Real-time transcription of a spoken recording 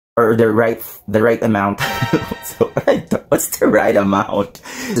or the right amount. So what's the right amount?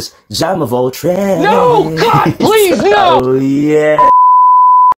 This jam of all trends. No, God, please, no. Oh yeah.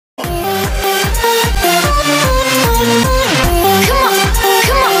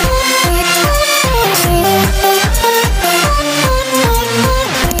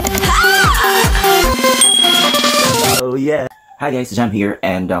 Oh yeah. Hi guys, Jam here,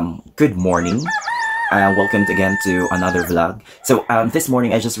 and good morning. Welcome again to another vlog. So this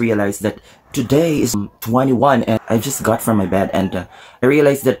morning I just realized that today is 21 and I just got from my bed, and I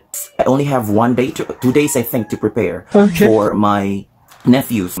realized that I only have 1 day, 2 days I think, to prepare for my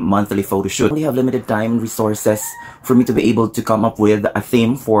nephew's monthly photo shoot. I only have limited time and resources for me to be able to come up with a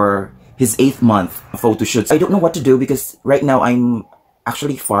theme for his 8th month photo shoot. I don't know what to do because right now I'm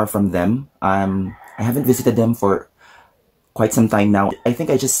actually far from them. I haven't visited them for quite some time now. I think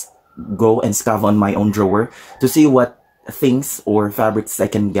I just go and scour on my own drawer to see what things or fabrics I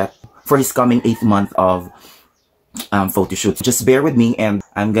can get for his coming 8th month of photo shoots. Just bear with me and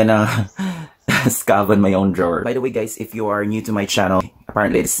I'm gonna scour on my own drawer. By the way guys, if you are new to my channel,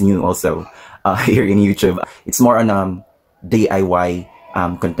 apparently it's new also here in YouTube. It's more on DIY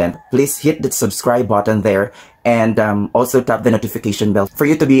content. Please hit the subscribe button there, and also tap the notification bell for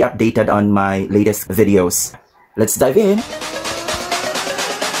you to be updated on my latest videos. Let's dive in.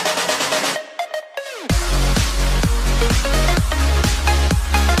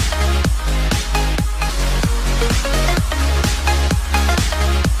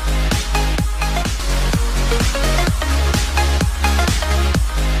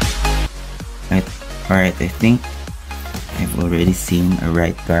 Alright, I think I've already seen a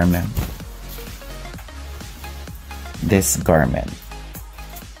right garment. This garment.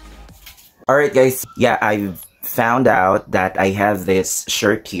 Alright guys, yeah, I've found out that I have this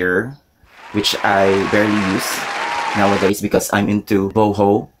shirt here, which I barely use nowadays because I'm into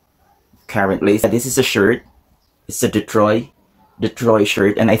boho currently. This is a shirt. It's a Detroit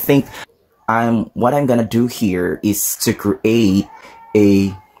shirt, and I think what I'm gonna do here is to create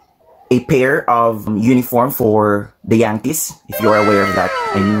a pair of uniform for the Yankees. If you are aware of that,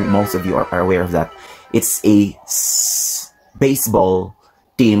 I know most of you are aware of that. It's a baseball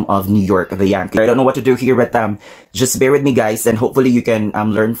team of New York, the Yankees. I don't know what to do here, but just bear with me guys, and hopefully you can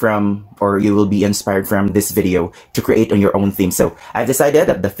learn from, or you will be inspired from this video to create on your own theme. So I've decided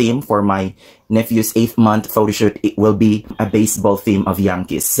that the theme for my nephew's 8th month photo shoot, it will be a baseball theme of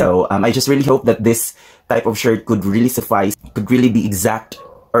Yankees. So I just really hope that this type of shirt could really suffice, could really be exact,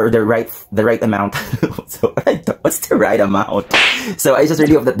 or the right amount. So what's the right amount? So I just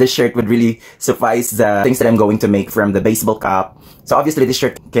really hope that this shirt would really suffice the things that I'm going to make, from the baseball cap. So obviously this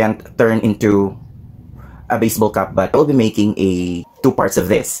shirt can't turn into a baseball cap, but I'll be making two parts of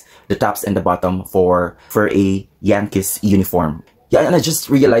this, the tops and the bottom for a Yankees uniform. Yeah, and I just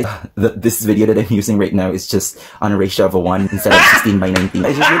realized that this video that I'm using right now is just on a ratio of 1 instead of 16:19.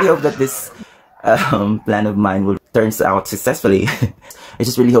 I just really hope that this plan of mine will turns out successfully. I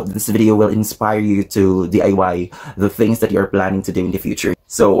just really hope that this video will inspire you to DIY the things that you're planning to do in the future.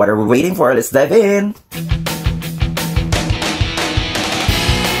 So what are we waiting for? Let's dive in!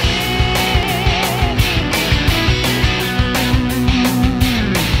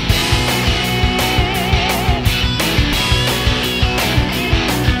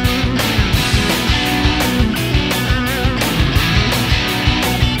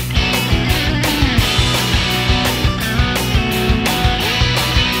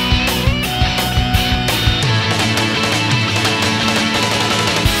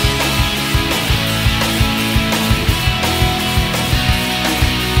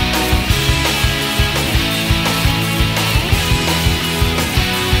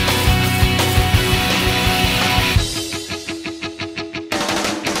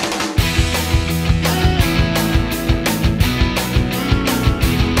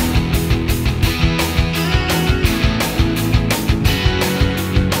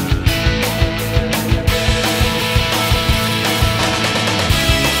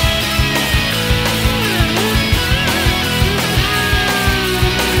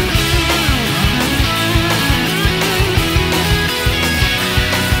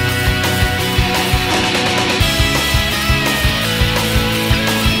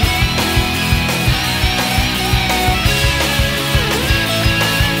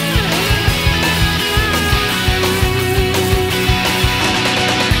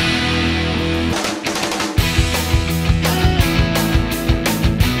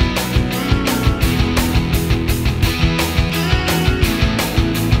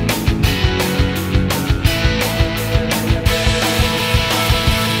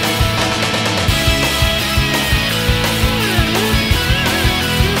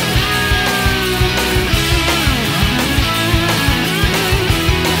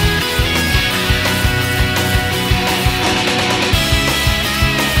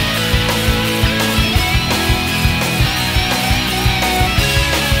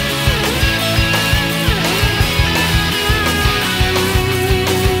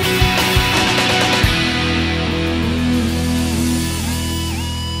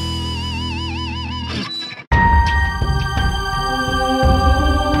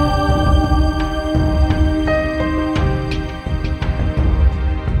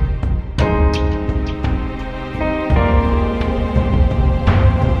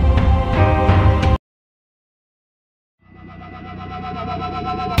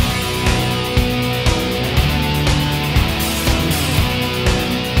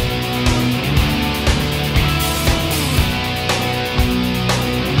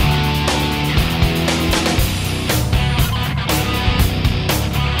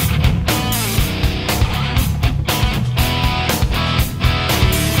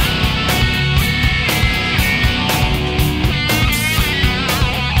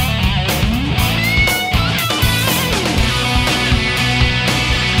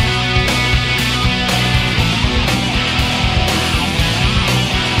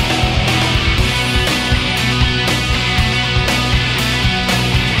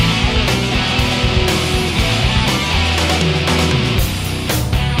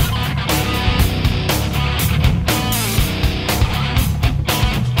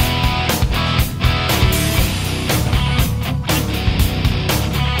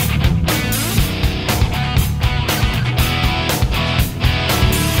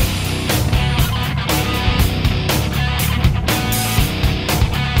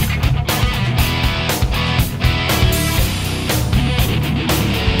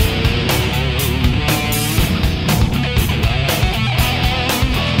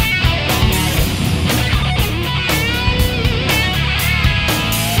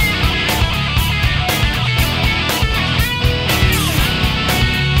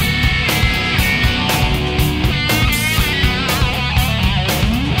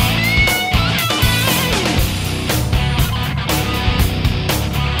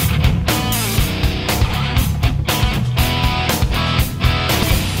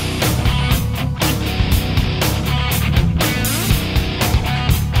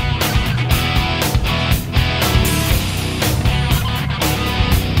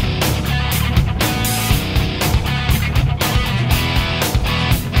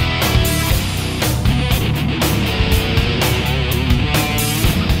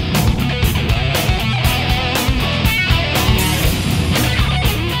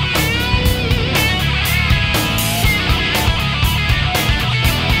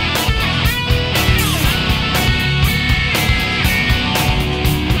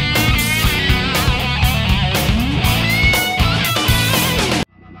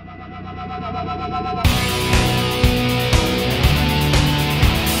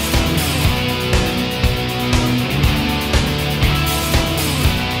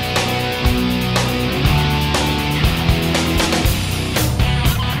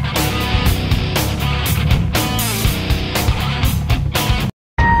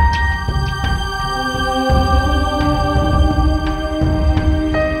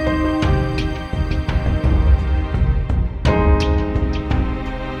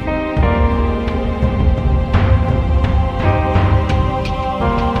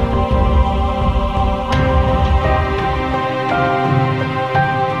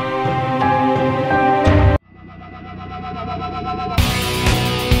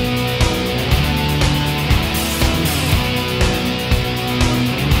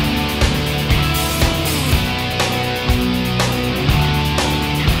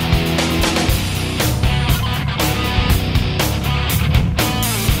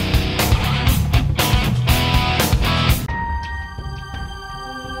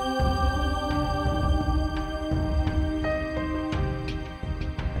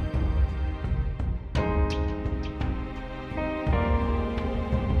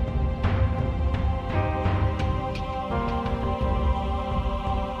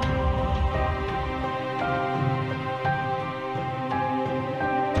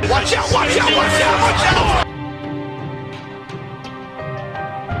 Watch out! Watch out! Watch out! Watch out!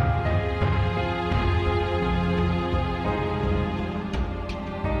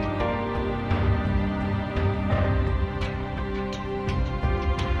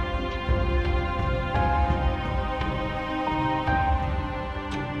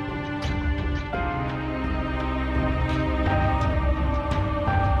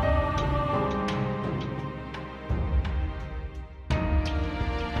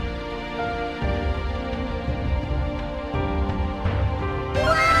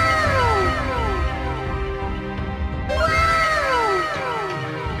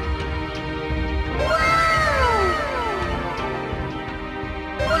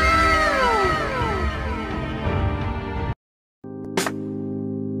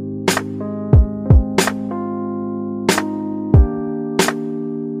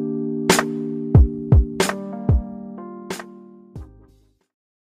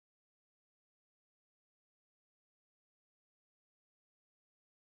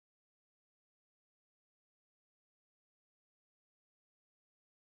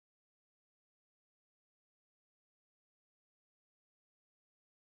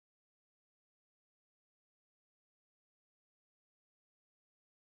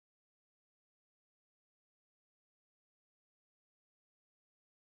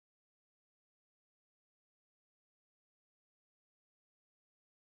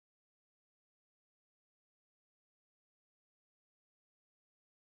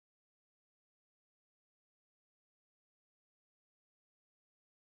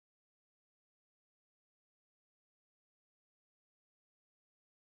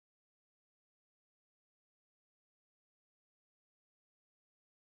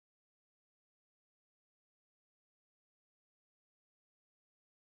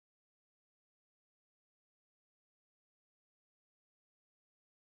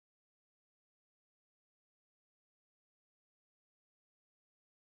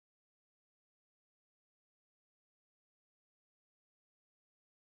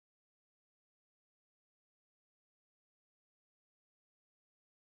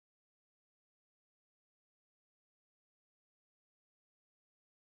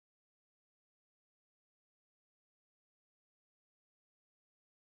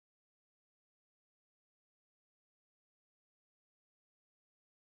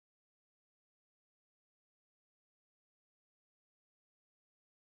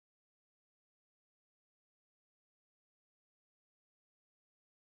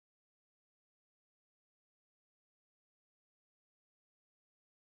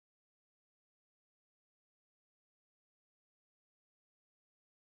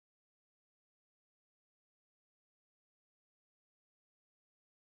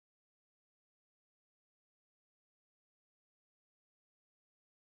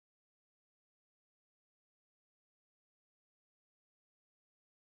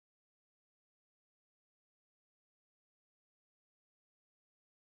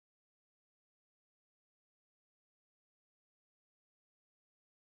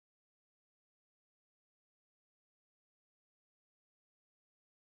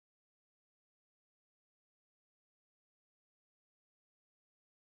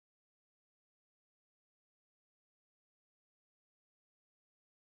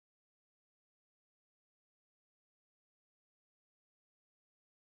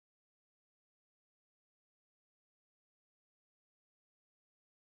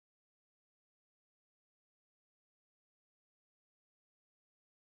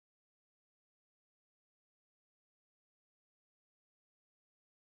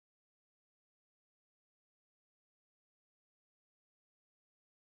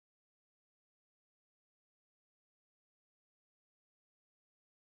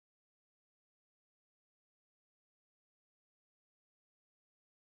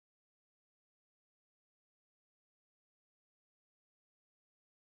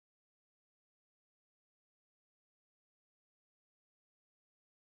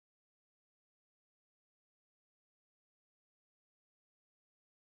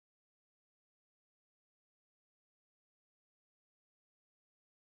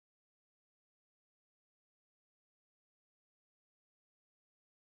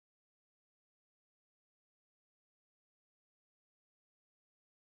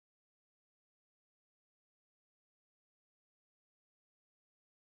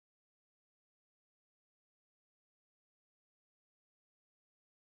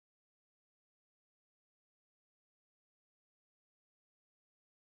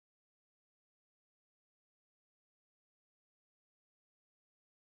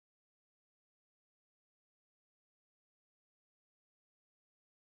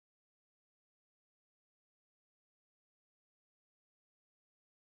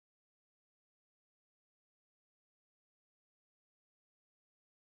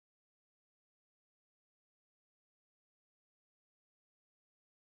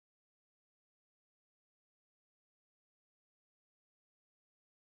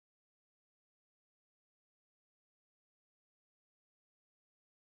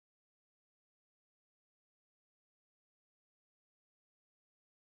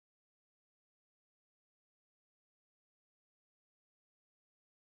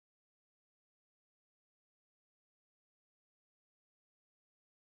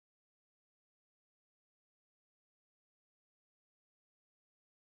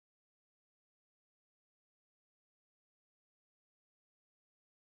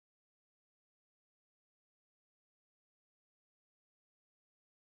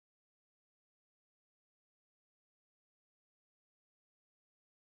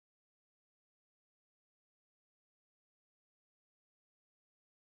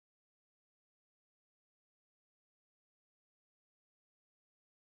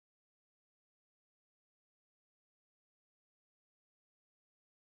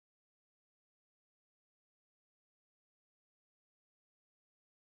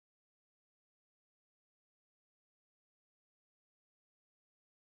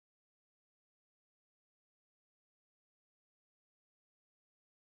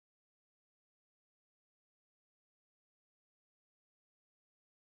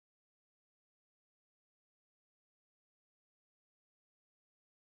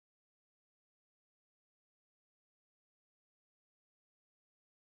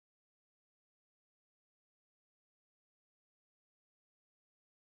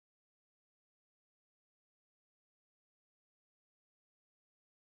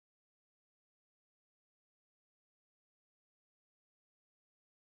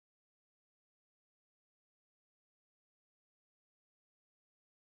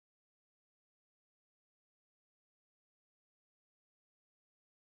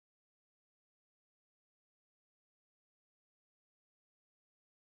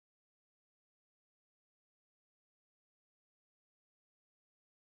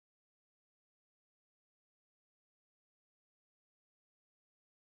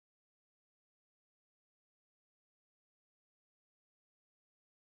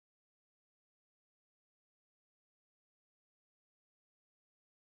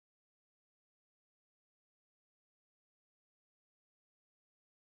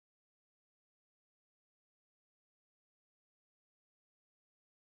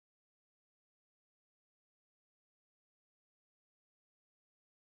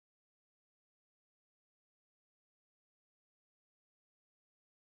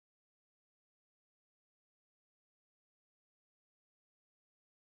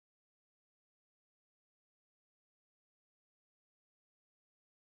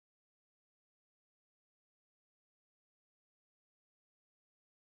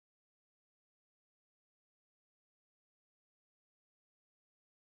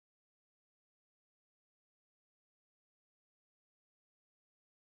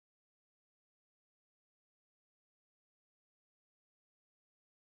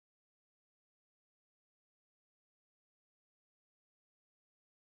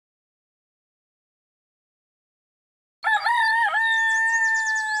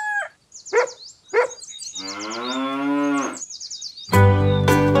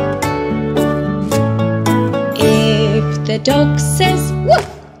 dog says woof,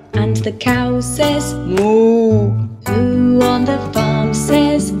 and the cow says moo. Who on the farm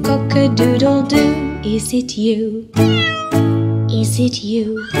says cock-a-doodle-doo? Is it you? Is it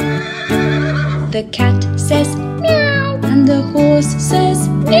you? The cat says meow, and the horse says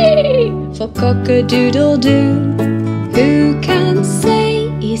mee, for cock-a-doodle-doo. Who can say,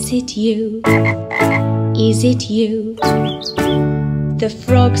 is it you? Is it you? The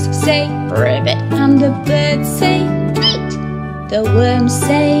frogs say ribbit, and the birds say tweet. The worms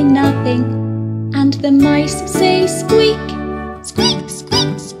say nothing, and the mice say squeak. Squeak,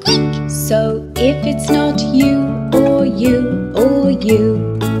 squeak, squeak. So if it's not you, or you, or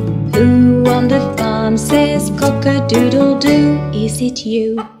you, who on the farm says cock-a-doodle-doo? Is it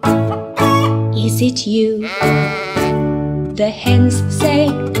you? Is it you? The hens say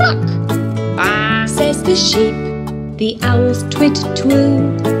cluck, says the sheep. The owls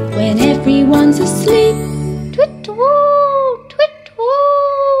twit-twoo when everyone's asleep. Twit-twoo,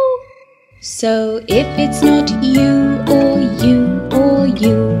 twit-twoo. So if it's not you, or you, or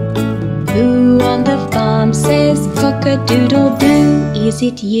you, who on the farm says cock-a-doodle-doo? Is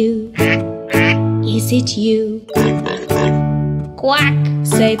it you? Is it you? Quack,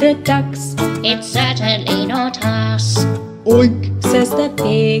 say the ducks. It's certainly not us. Oink, says the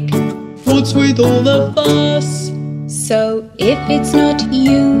pig. What's with all the fuss? So if it's not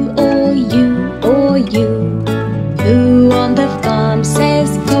you, or you, or you, who on the farm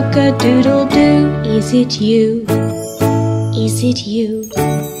says cock-a-doodle-doo? Is it you? Is it you?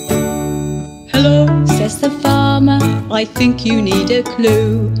 Hello, says the farmer, I think you need a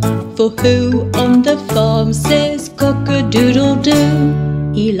clue. For who on the farm says cock-a-doodle-doo?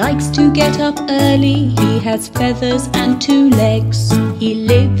 He likes to get up early, he has feathers and 2 legs. He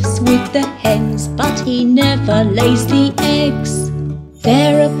lives with the hens, but he never lays the eggs.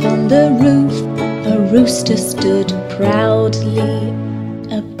 There upon the roof, a rooster stood proudly,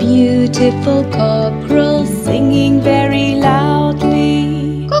 a beautiful cockerel singing very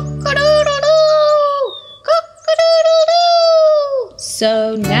loudly. Cock-a-doodle-doo, cock-a-doodle-doo.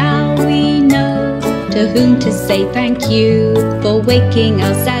 So now we know to whom to say thank you for waking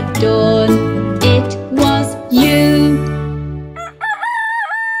us at dawn. It